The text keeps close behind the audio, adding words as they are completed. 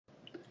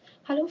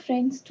Hello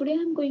friends, today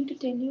I'm going to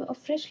tell you a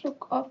fresh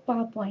look of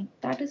PowerPoint,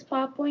 that is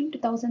PowerPoint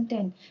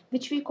 2010,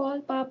 which we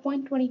call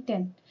PowerPoint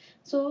 2010.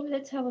 So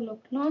let's have a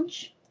look.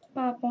 Launch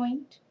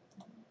PowerPoint.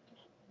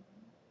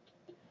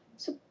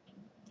 So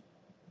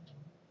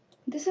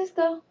this is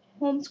the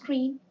home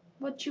screen,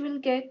 what you will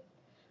get.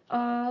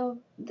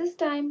 This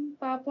time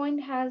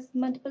PowerPoint has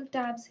multiple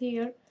tabs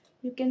here.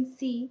 You can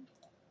see.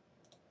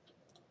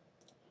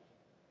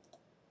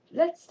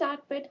 Let's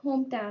start with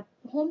Home tab.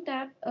 Home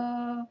tab,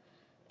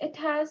 it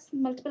has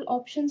multiple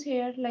options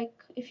here.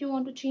 Like if you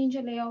want to change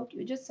a layout,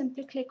 you just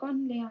simply click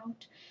on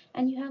layout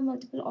and you have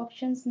multiple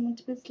options,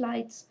 multiple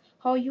slides,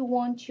 how you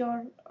want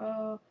your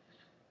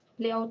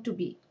layout to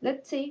be.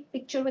 Let's say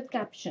picture with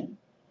caption,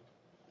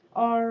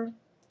 or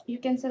you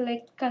can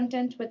select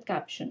content with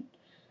caption.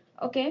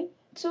 Okay,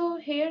 so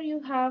here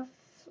you have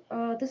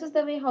this is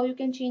the way how you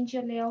can change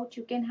your layout.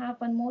 You can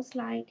have one more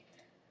slide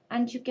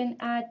and you can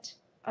add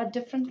a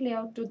different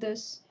layout to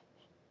this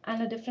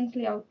and a different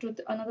layout to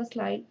another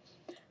slide.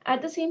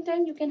 At the same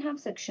time, you can have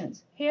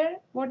sections. Here,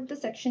 what the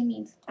section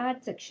means,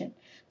 add section.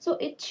 So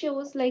it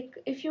shows like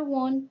if you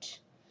want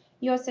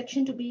your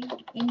section to be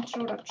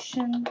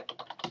introduction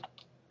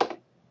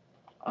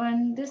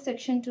and this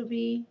section to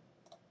be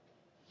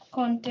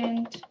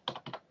contents.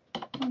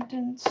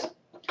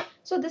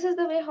 So this is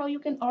the way how you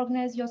can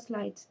organize your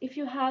slides. If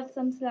you have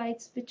some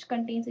slides which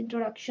contains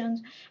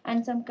introductions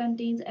and some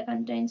contains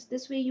contents,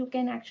 this way you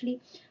can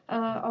actually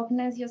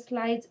organize your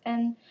slides.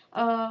 And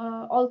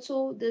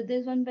also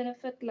there's one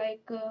benefit,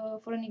 like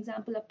for an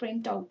example, a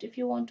printout. If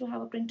you want to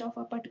have a print of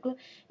a particular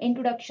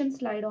introduction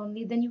slide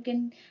only, then you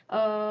can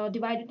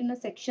divide it into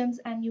sections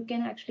and you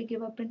can actually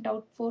give a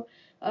printout for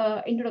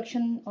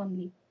introduction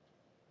only.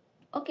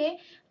 Okay,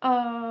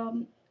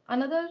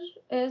 another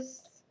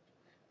is,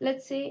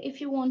 let's say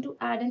if you want to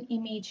add an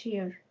image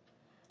here.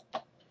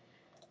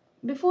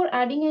 Before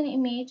adding an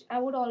image, I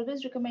would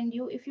always recommend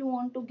you, if you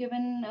want to give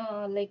an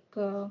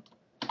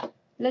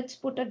let's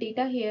put a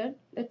data here.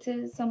 Let's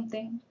say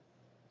something,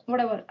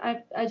 whatever,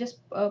 I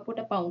just put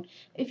a pound.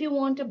 If you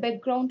want a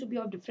background to be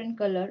of different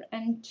color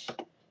and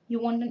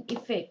you want an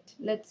effect,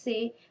 let's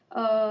say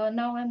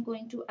now I'm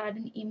going to add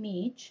an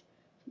image.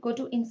 Go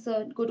to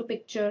insert, go to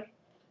picture,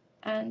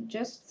 and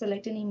just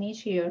select an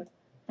image here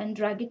and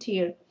drag it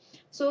here.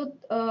 So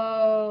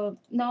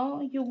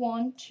now you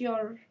want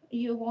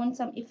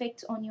some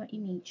effects on your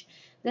image.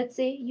 Let's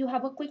say you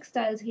have a quick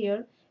styles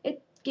here.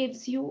 It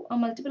gives you a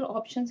multiple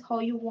options how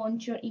you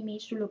want your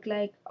image to look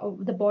like,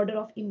 the border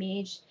of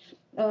image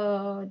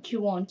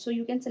you want. So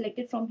you can select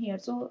it from here.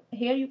 So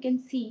here you can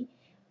see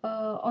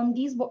on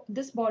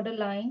this border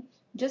line,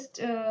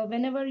 just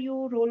whenever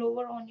you roll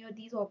over on your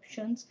these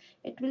options,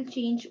 it will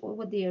change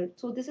over there.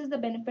 So this is the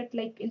benefit,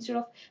 like instead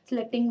of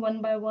selecting one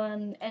by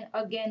one and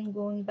again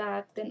going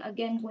back, then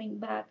again going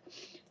back.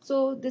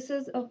 So this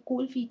is a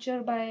cool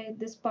feature by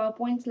this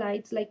PowerPoint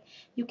slides. Like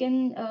you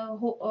can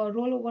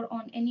roll over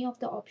on any of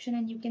the option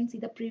and you can see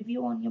the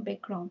preview on your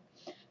background.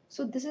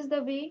 So this is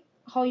the way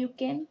how you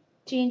can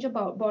change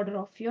about border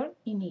of your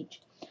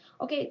image.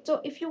 Okay,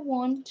 so if you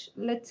want,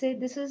 let's say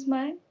this is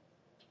my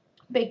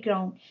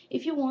background.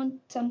 If you want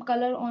some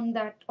color on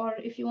that, or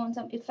if you want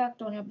some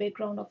effect on your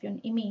background of your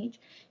image,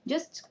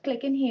 just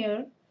click in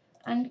here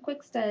and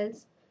quick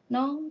styles.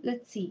 Now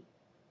let's see,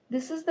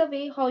 this is the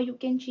way how you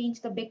can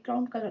change the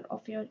background color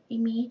of your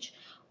image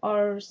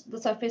or the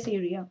surface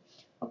area.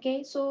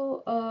 Okay,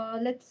 so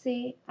let's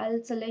say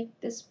I'll select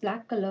this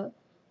black color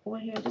over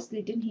here, just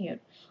lit in here.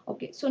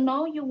 Okay, so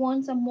now you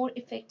want some more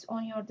effects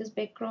on your this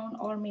background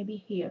or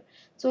maybe here.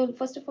 So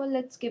first of all,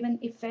 let's give an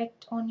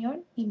effect on your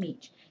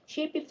image.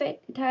 Shape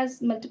effect, it has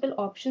multiple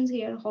options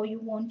here how you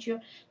want your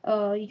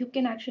you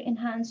can actually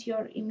enhance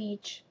your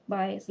image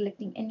by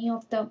selecting any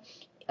of the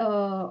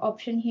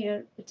option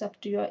here. It's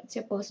up to your, it's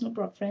your personal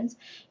preference.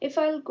 If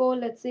I'll go,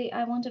 let's say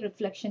I want a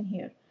reflection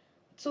here.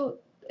 So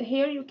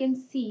here you can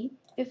see,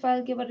 if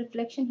I'll give a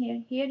reflection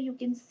here, here you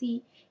can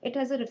see it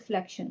has a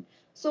reflection.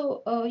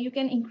 So you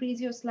can increase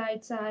your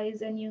slide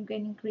size and you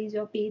can increase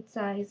your page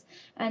size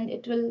and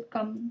it will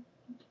come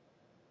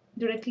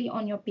directly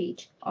on your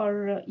page.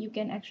 Or you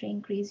can actually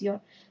increase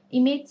your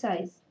image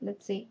size,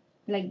 let's say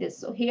like this.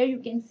 So here you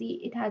can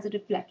see it has a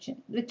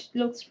reflection which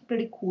looks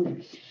pretty cool.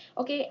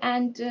 Okay,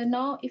 and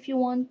now if you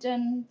want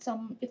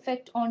some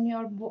effect on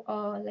your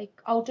like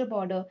outer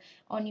border,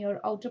 on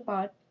your outer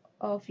part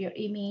of your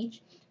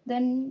image,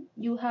 then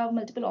you have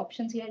multiple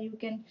options here. You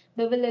can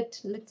bevel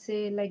it, let's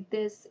say like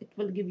this, it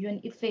will give you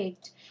an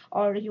effect.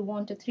 Or you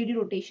want a 3D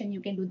rotation, you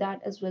can do that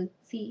as well.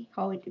 See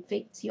how it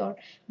affects your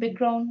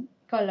background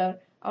color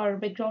or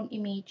background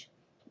image.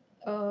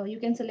 You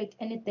can select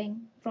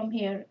anything from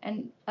here,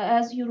 and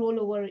as you roll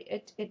over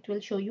it, it will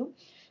show you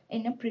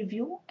in a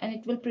preview and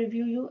it will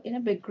preview you in a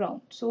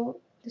background. So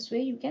this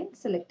way you can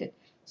select it.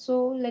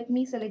 So let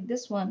me select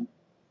this one.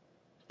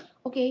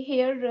 Okay,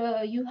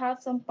 here you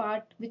have some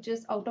part which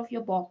is out of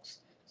your box,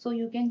 so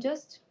you can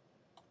just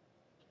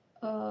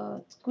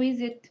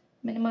squeeze it,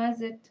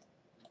 minimize it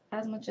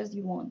as much as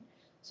you want.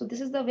 So this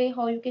is the way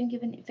how you can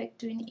give an effect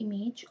to an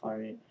image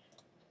or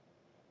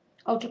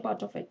outer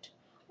part of it.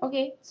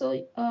 Okay,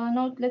 so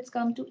now let's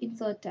come to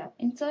Insert tab.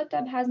 Insert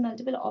tab has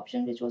multiple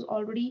options which was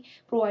already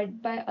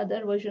provided by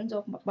other versions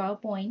of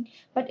PowerPoint,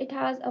 but it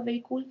has a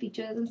very cool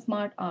features in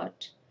Smart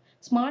Art.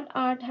 Smart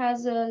Art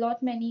has a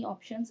lot many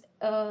options.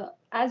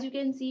 As you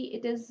can see,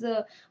 it is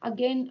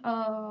again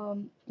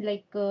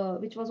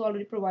which was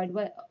already provided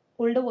by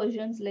older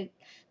versions, like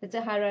let's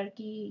say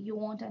hierarchy. You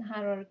want an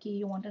hierarchy,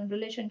 you want a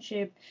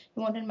relationship,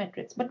 you want a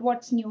matrix. But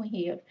what's new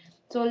here?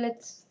 So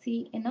let's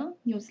see in a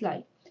new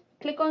slide.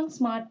 Click on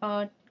Smart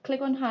Art,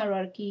 click on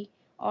hierarchy,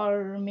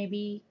 or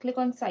maybe click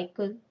on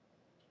cycle.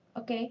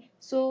 Okay,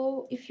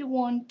 so if you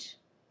want,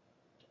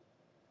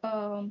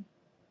 um,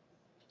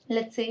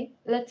 let's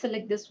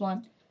select this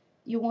one.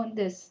 You want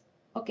this.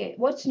 Okay,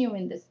 what's new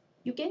in this?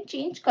 You can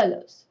change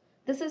colors.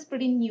 This is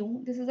pretty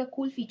new. This is a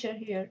cool feature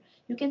here.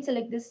 You can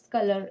select this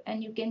color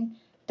and you can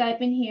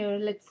type in here,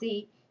 let's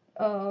say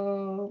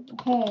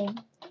home,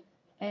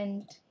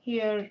 and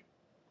here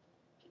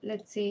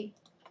let's say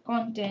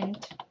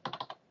content.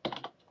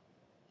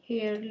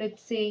 Here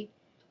let's say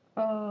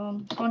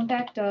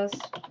contact us,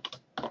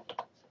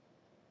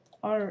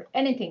 or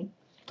anything,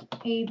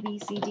 A, B,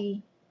 C,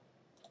 D,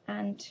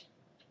 and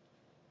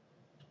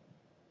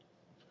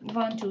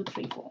 1, 2,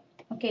 3, 4.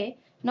 Okay,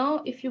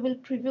 now if you will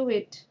preview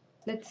it,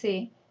 let's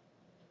say,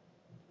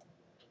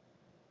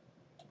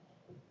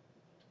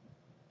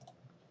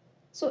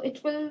 so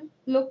it will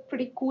look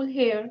pretty cool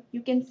here.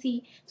 You can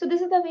see. So this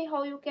is the way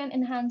how you can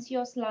enhance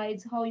your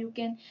slides, how you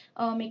can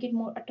make it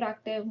more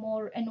attractive,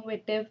 more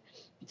innovative.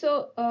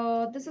 So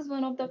this is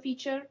one of the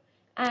feature.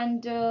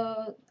 And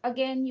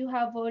again, you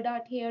have word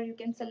art here. You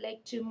can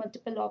select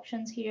multiple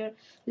options here.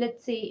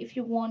 Let's say if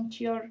you want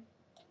your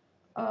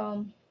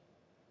um,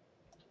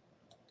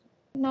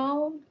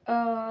 now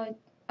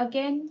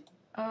again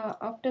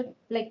after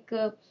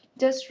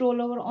just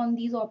roll over on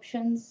these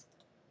options,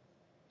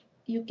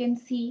 you can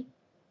see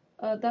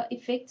the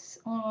effects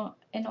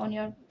and on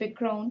your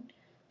background,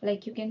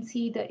 like you can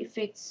see the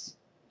effects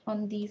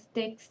on these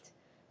text.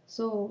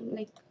 So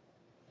like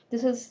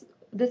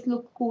this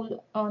look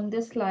cool on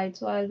this slide,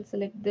 so I'll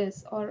select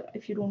this. Or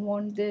if you don't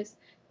want this,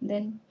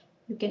 then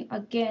you can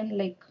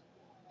again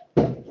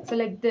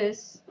select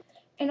this.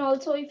 And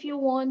also if you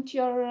want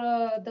your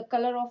the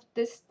color of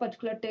this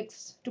particular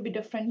text to be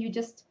different, you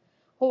just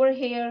hover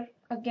here.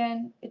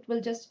 Again, it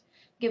will just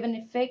give an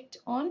effect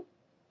on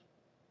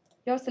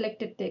your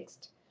selected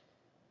text.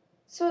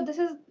 So this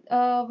is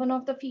one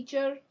of the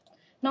feature.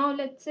 Now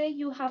let's say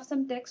you have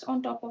some text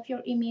on top of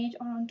your image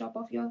or on top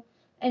of your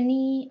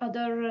any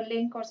other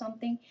link or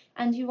something,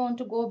 and you want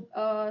to go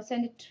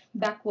send it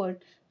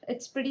backward.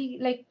 It's pretty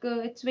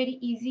it's very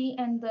easy,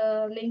 and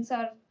the links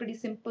are pretty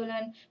simple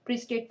and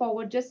pretty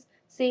straightforward. Just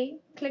say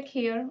click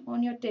here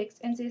on your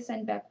text and say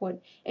send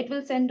backward. It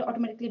will send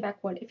automatically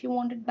backward. If you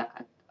want it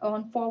back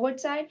on forward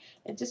side,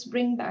 it just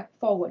bring back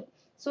forward.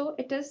 So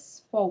it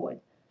is forward.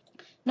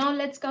 Now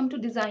let's come to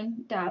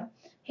design tab.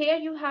 Here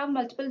you have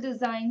multiple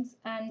designs,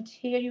 and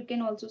here you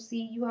can also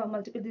see you have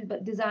multiple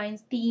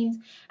designs, themes,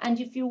 and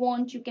if you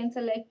want, you can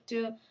select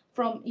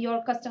from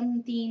your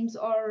custom themes,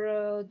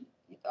 or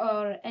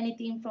any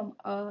theme from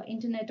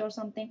internet or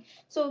something.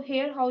 So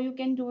here how you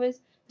can do is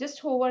just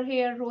hover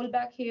here, roll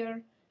back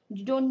here.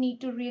 You don't need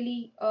to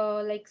really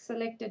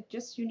select it,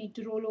 just you need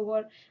to roll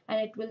over, and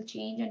it will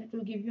change, and it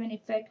will give you an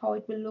effect how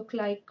it will look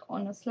like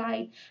on a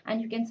slide,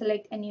 and you can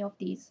select any of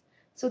these.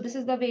 So this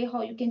is the way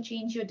how you can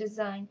change your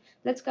design.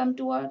 Let's come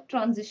to our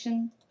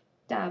transition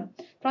tab.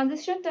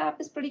 Transition tab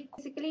is pretty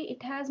basically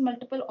it has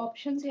multiple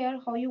options here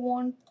how you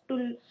want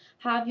to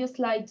have your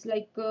slides,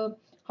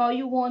 how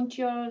you want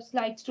your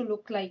slides to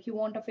look like. You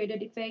want a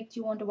faded effect,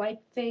 you want a white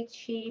effect,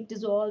 shape,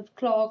 dissolve,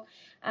 clock,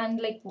 and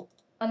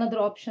another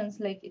options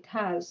like it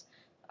has.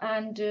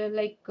 And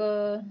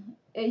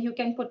you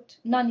can put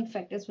none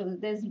effect as well.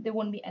 There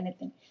won't be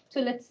anything.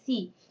 So let's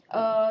see.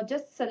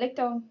 Just select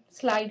a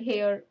slide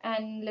here,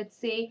 and let's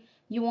say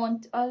you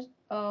want a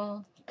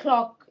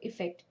clock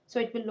effect, so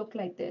it will look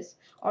like this.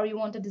 Or you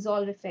want a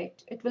dissolve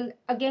effect, it will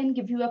again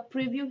give you a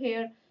preview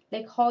here,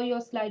 like how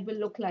your slide will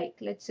look like.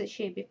 Let's say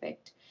shape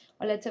effect,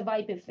 or let's say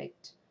vibe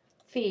effect,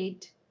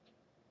 fade,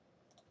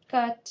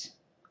 cut,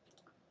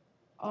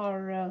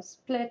 or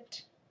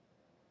split.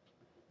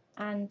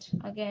 And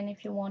again,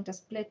 if you want a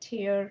split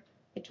here,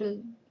 it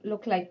will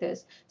look like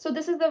this. So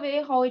this is the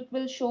way how it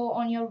will show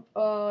on your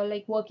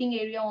working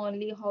area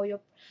only, how your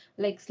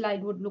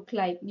slide would look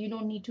like. You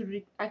don't need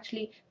to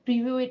actually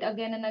preview it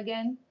again and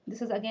again.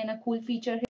 This is again a cool feature here.